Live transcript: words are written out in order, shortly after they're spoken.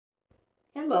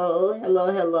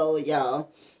Hello, y'all.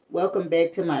 Welcome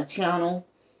back to my channel.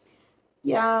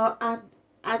 Y'all,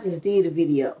 I just did a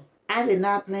video. I did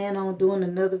not plan on doing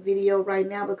another video right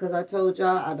now because I told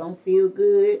y'all I don't feel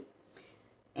good.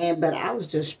 But I was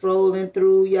just strolling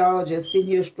through, y'all, just sitting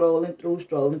here strolling through.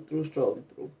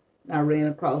 And I ran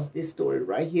across this story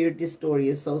right here. This story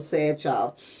is so sad,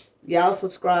 y'all. Y'all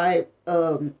subscribe.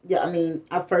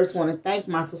 I first want to thank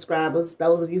my subscribers.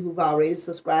 Those of you who've already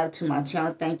subscribed to my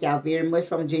channel, thank y'all very much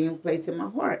from a genuine place in my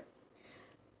heart.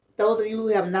 Those of you who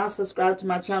have not subscribed to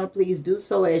my channel, please do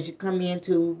so as you come in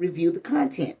to review the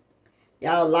content.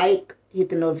 Y'all like, hit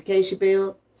the notification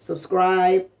bell,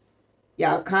 subscribe.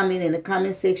 Y'all comment in the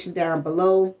comment section down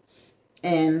below.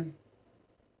 And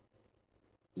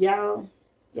y'all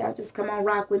just come on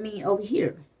rock with me over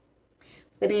here.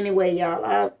 But anyway,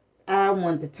 y'all, I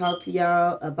wanted to talk to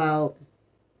y'all about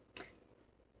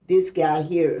this guy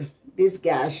here. This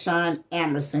guy, Sean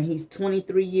Emerson. He's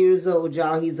 23 years old,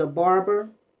 y'all. He's a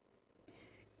barber.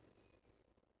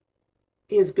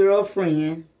 His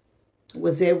girlfriend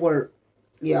was at work,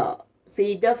 y'all.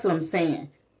 See, that's what I'm saying.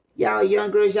 Y'all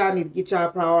young girls, y'all need to get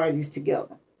y'all priorities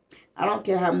together. I don't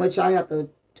care how much y'all have to.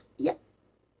 Yeah,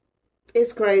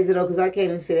 it's crazy though, because I can't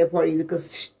even say that part either,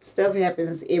 because stuff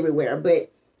happens everywhere.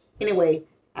 But anyway,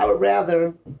 I would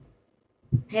rather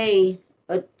pay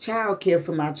a child care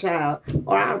for my child,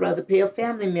 or I'd rather pay a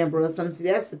family member or something. See,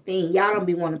 that's the thing. Y'all don't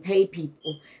be want to pay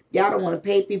people. Y'all don't want to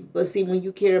pay people, but see, when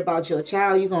you care about your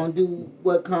child, you're gonna do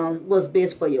what's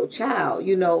best for your child,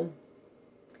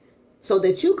 so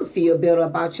that you can feel better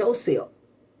about yourself.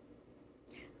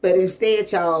 But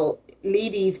instead, y'all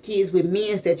leave these kids with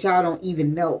men that y'all don't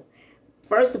even know.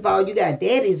 First of all, you got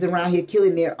daddies around here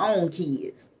killing their own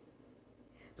kids.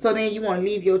 So then you want to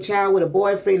leave your child with a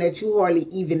boyfriend that you hardly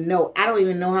even know. I don't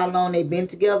even know how long they've been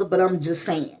together, but I'm just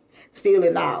saying. Still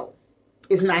and all,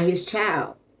 it's not his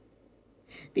child.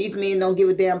 These men don't give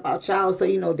a damn about child, so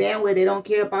you know damn well they don't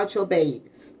care about your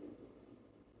babies.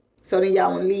 So then y'all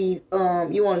want to leave,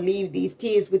 you want to leave these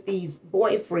kids with these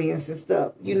boyfriends and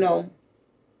stuff,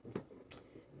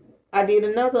 I did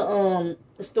another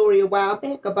story a while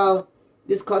back about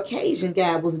this Caucasian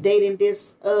guy was dating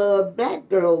this black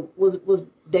girl, was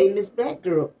dating this black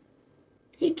girl.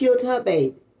 He killed her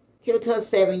baby. Killed her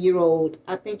 7-year-old.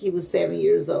 I think he was 7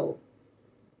 years old.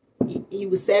 He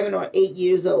was 7 or 8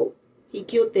 years old. He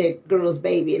killed that girl's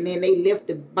baby, and then they left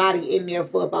the body in there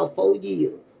for about 4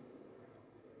 years.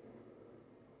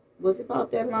 Was it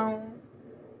about that long?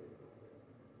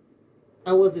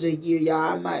 Or was it a year,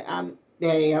 y'all?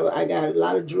 I got a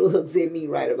lot of drugs in me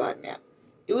right about now.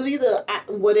 It was either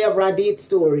whatever I did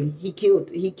story. He killed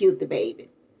the baby.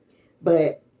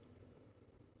 But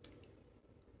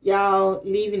y'all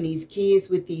leaving these kids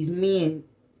with these men,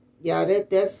 y'all,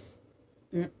 that's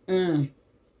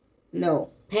no.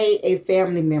 Pay a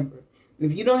family member.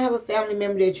 If you don't have a family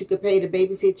member that you could pay to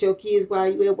babysit your kids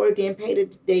while you at work, then pay the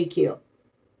daycare.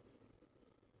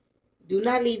 Do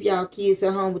not leave y'all kids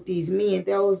at home with these men.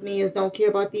 Those men don't care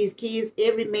about these kids.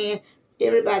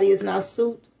 Everybody is not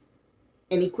suited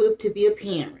and equipped to be a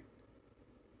parent.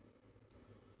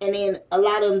 And then a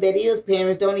lot of them that is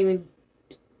parents don't even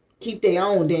keep their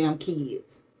own damn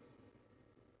kids.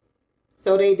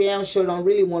 So they damn sure don't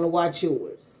really want to watch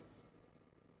yours.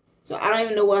 So I don't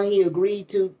even know why he agreed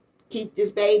to keep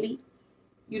this baby,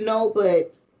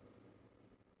 but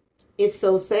it's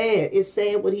so sad. It's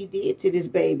sad what he did to this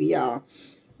baby, y'all.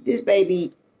 This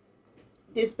baby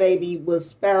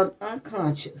was found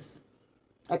unconscious.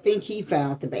 I think he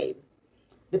found the baby.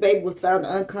 The baby was found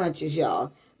unconscious,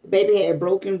 y'all. The baby had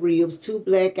broken ribs, 2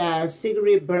 black eyes,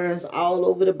 cigarette burns all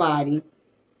over the body,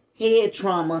 head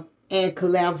trauma, and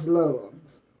collapsed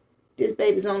lungs. This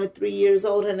baby's only 3 years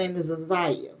old. Her name is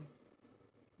Aziya.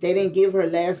 They didn't give her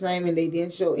last name, and they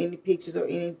didn't show any pictures or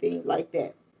anything like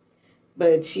that.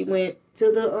 But she went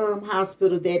to the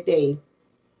hospital that day.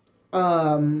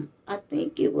 I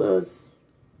think it was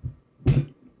the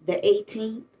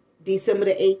 18th, December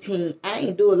the 18th. I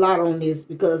ain't do a lot on this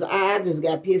because I just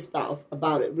got pissed off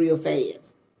about it real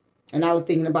fast. And I was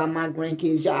thinking about my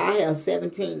grandkids. Y'all, I have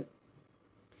 17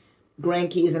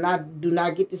 grandkids, and I do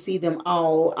not get to see them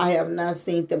all. I have not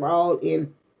seen them all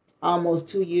in almost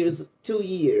 2 years. 2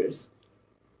 years.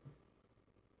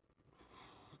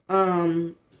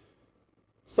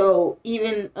 So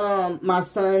even my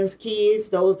son's kids,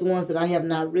 those the ones that I have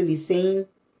not really seen.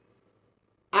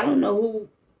 I don't know who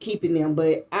keeping them,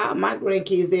 but my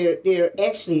grandkids, they're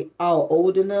actually all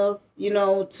old enough,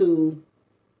 to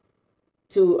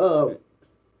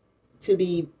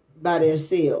be by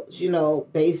themselves,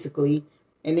 basically.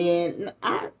 And then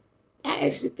I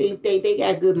actually think they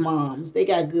got good moms. They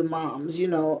got good moms,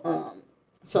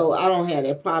 So I don't have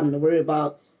that problem to worry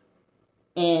about.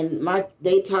 And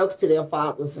they talks to their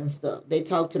fathers and stuff. They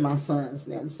talk to my sons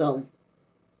and them. So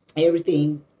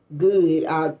everything good.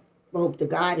 I hope to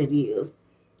God it is.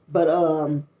 But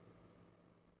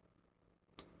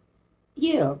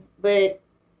yeah, but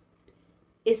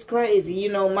it's crazy. You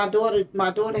know, my daughter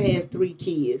has 3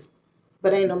 kids,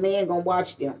 but ain't no man gonna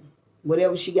watch them.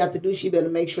 Whatever she got to do, she better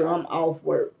make sure I'm off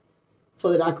work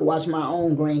so that I can watch my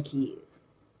own grandkids.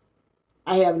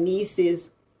 I have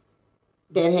nieces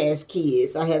that has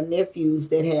kids. I have nephews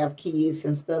that have kids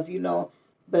and stuff, you know.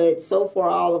 But so far,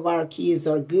 all of our kids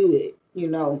are good, you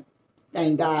know.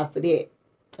 Thank God for that.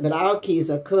 But our kids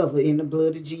are covered in the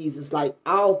blood of Jesus. Like,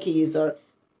 all kids are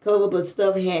covered, but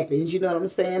stuff happens, you know what I'm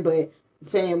saying? But I'm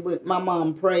saying, with my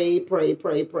mom, pray for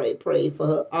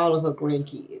her, all of her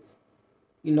grandkids.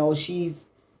 You know, she's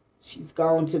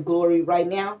gone to glory right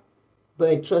now.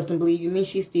 But trust and believe you me,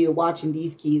 she's still watching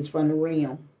these kids from the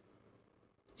realm.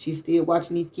 She's still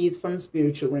watching these kids from the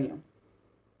spiritual realm.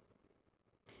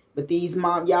 But these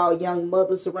y'all young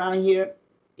mothers around here,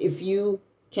 if you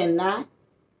cannot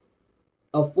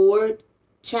afford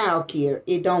child care,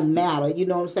 it don't matter. You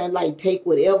know what I'm saying? Like, take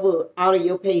whatever out of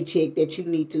your paycheck that you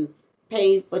need to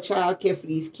pay for child care for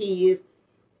these kids.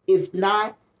 If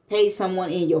not, pay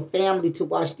someone in your family to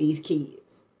watch these kids.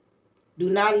 Do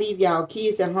not leave y'all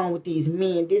kids at home with these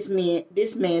men. This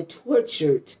man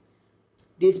tortured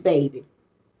this baby.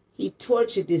 He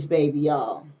tortured this baby,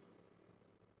 y'all.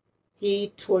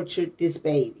 He tortured this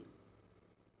baby.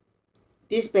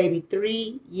 This baby,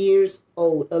 3 years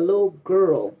old, a little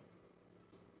girl.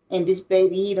 And this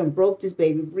baby, he done broke this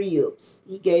baby ribs.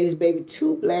 He gave this baby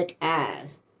 2 black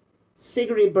eyes.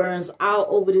 Cigarette burns all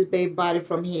over this baby body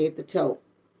from head to toe.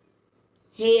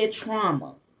 Head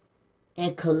trauma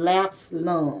and collapsed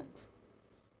lungs.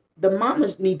 The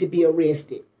mamas need to be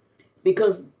arrested.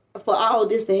 Because for all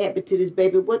this to happen to this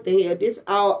baby, what the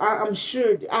hell? I'm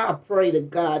sure, I pray to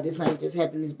God this ain't just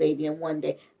happened to this baby in one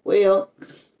day. Well,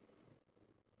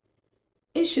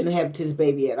 it shouldn't happen to this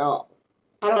baby at all.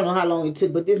 I don't know how long it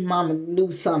took, but this mama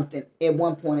knew something at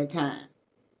one point in time.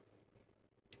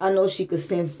 I know she could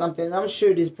sense something, and I'm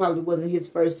sure this probably wasn't his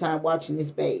first time watching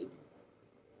this baby.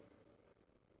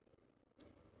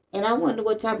 And I wonder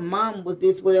what type of mom was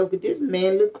this, whatever, because this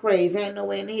man looked crazy. Ain't no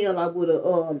way in hell I would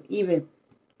have even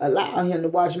allowed him to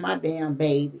watch my damn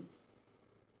baby.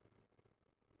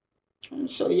 I'm going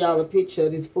to show y'all a picture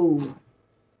of this fool.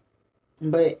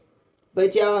 But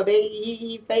y'all,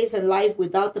 he facing life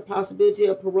without the possibility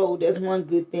of parole. That's one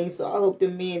good thing. So I hope the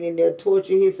men in there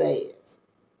torture his ass.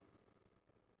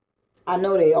 I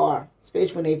know they are,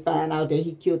 especially when they find out that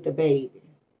he killed the baby.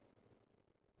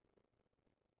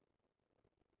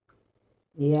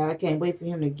 Yeah, I can't wait for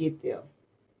him to get there.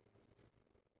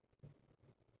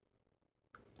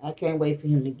 I can't wait for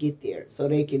him to get there so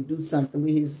they can do something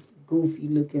with his goofy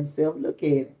looking self. Look at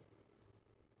it.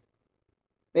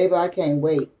 Baby, I can't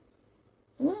wait.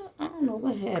 Well, I don't know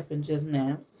what happened just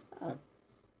now. Stop.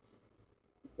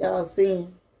 Y'all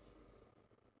seeing?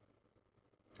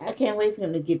 I can't wait for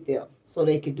him to get there so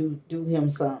they could do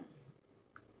him something.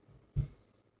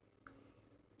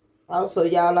 Also,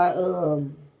 y'all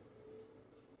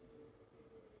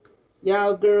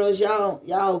girls, y'all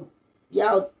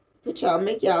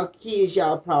make y'all kids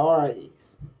y'all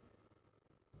priorities.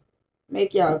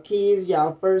 Make y'all kids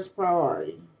y'all first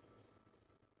priority.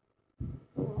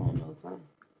 Oh, I don't know if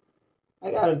I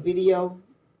got a video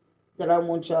that I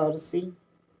want y'all to see.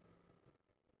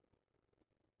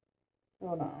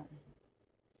 Hold on.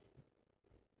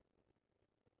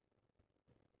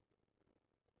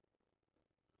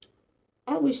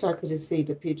 I wish I could just see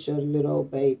the picture of the little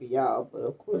old baby, y'all. But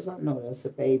of course I know that's a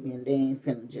baby and they ain't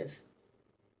finna just.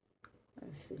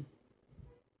 Let's see.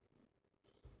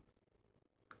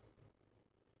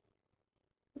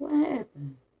 What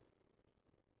happened?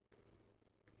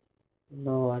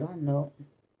 Lord, I know.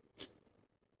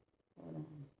 Hold on.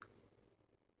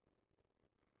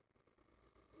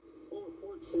 Well,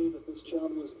 reports say that this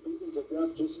child was beaten to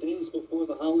death just days before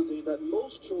the holiday that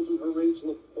most children her age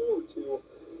look forward to.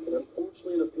 And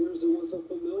unfortunately, it appears it was a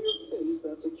familiar face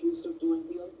that's accused of doing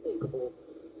the unthinkable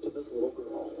to this little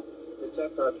girl.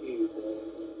 Protect our kids,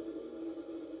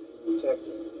 protect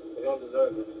them. They don't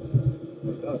deserve it.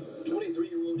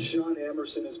 23-year-old Sean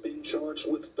Amerson is being charged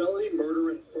with felony murder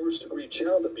and first-degree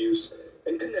child abuse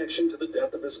in connection to the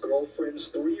death of his girlfriend's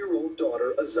 3-year-old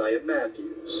daughter, Aziya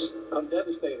Matthews. I'm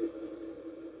devastated.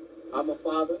 I'm a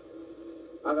father.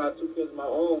 I got 2 kids of my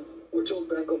own. We're told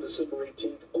back on December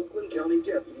 18th, Oakland County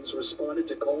deputies responded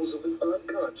to calls of an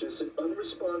unconscious and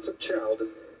unresponsive child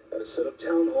at a set of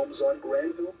townhomes on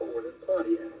Granville Court in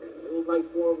Pontiac. It was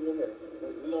like 4 of them in there.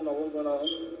 We don't know what went on.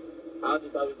 I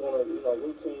just thought we were going to,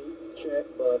 routine check,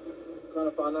 but kind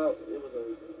of found out it was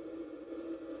a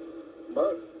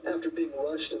murder. After being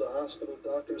rushed to the hospital,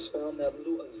 doctors found that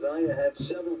little Aziya had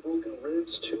several broken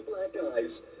ribs, 2 black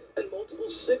eyes, and multiple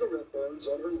cigarette burns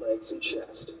on her legs and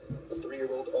chest. The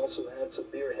 3-year-old also had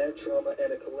severe head trauma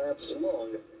and a collapsed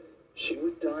lung. She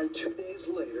would die 2 days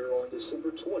later on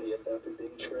December 20th after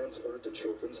being transferred to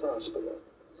Children's Hospital.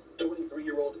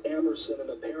 23-year-old Emerson,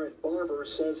 an apparent barber,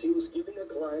 says he was giving a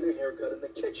client a haircut in the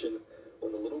kitchen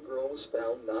when the little girl was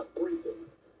found not breathing.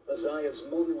 Aziya's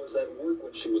mother was at work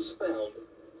when she was found.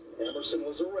 Emerson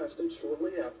was arrested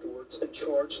shortly afterwards and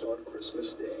charged on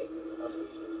Christmas Day.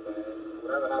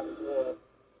 Whatever happened to him.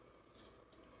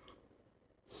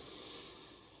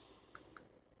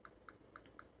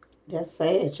 That's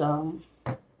sad, y'all.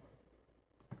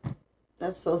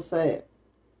 That's so sad.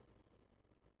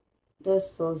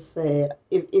 That's so sad.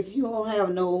 If you don't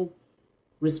have no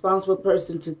responsible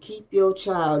person to keep your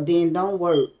child, then don't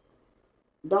work.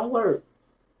 Don't work.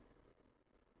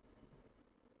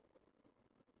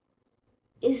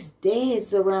 It's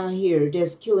dads around here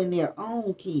that's killing their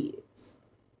own kids.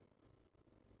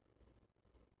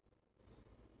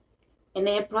 And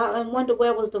they probably wonder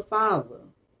where was the father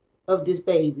of this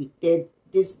baby, that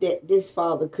this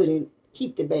father couldn't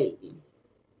keep the baby.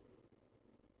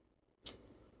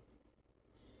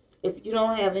 If you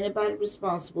don't have anybody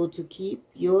responsible to keep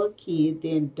your kid,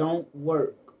 then don't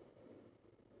work.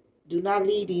 Do not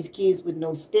leave these kids with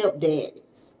no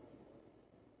stepdaddies.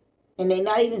 And they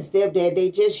not even stepdad,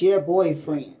 they just your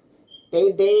boyfriends.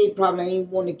 They probably ain't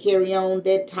want to carry on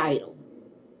that title.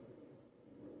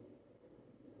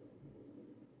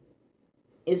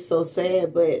 It's so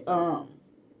sad, but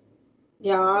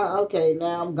yeah, okay,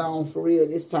 now I'm gone for real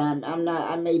this time.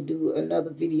 I may do another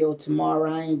video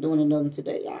tomorrow. I ain't doing another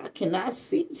today. I cannot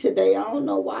see today. I don't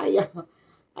know why, y'all.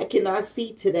 I cannot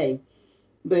see today.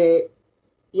 But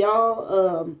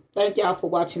y'all, thank y'all for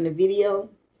watching the video.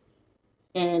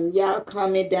 And y'all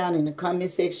comment down in the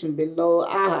comment section below.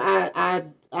 I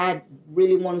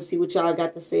really want to see what y'all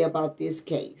got to say about this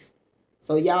case.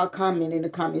 So y'all comment in the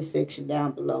comment section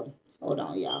down below. Hold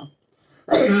on, y'all.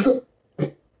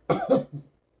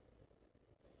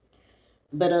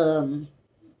 But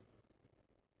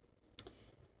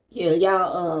yeah,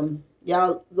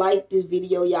 y'all like this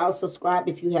video. Y'all subscribe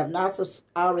if you have not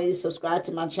already subscribed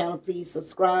to my channel. Please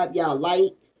subscribe. Y'all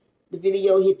like the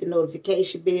video, hit the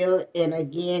notification bell, and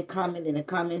again, comment in the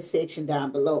comment section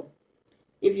down below.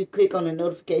 If you click on the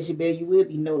notification bell, you will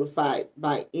be notified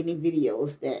by any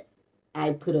videos that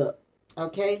I put up.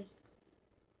 Okay?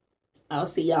 I'll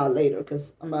see y'all later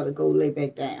because I'm about to go lay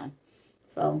back down.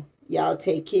 So, y'all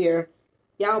take care.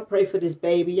 Y'all pray for this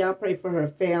baby. Y'all pray for her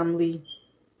family.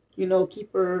 You know,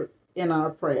 keep her in our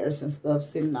prayers and stuff.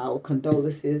 Sending out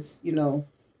condolences, you know.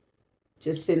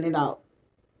 Just send it out.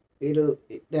 The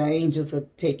angels will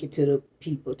take it to the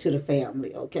people, to the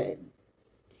family, okay?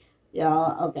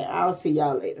 Y'all, okay, I'll see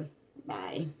y'all later.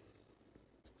 Bye.